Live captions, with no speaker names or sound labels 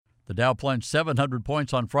The Dow plunged 700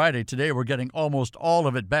 points on Friday. Today, we're getting almost all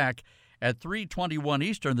of it back. At 3:21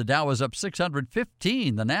 Eastern, the Dow is up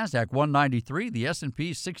 615, the Nasdaq 193, the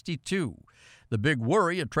S&P 62. The big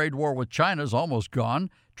worry, a trade war with China, is almost gone.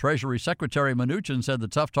 Treasury Secretary Mnuchin said the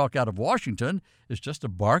tough talk out of Washington is just a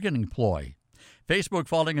bargaining ploy. Facebook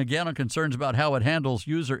falling again on concerns about how it handles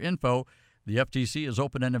user info. The FTC has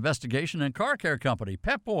opened an investigation, and car care company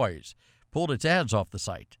Pep Boys pulled its ads off the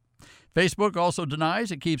site. Facebook also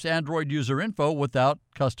denies it keeps Android user info without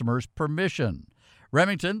customers' permission.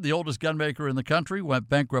 Remington, the oldest gunmaker in the country, went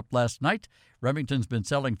bankrupt last night. Remington's been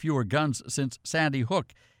selling fewer guns since Sandy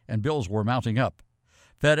Hook, and bills were mounting up.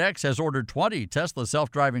 FedEx has ordered 20 Tesla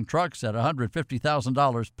self-driving trucks at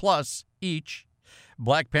 $150,000 plus each.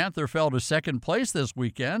 Black Panther fell to second place this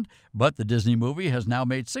weekend, but the Disney movie has now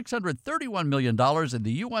made $631 million in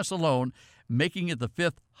the U.S. alone, making it the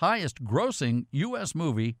fifth highest-grossing U.S.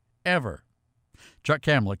 movie ever. Chuck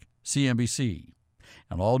Kamlick, CNBC.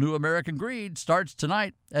 And All New American Greed starts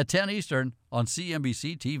tonight at 10 Eastern on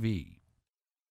CNBC TV.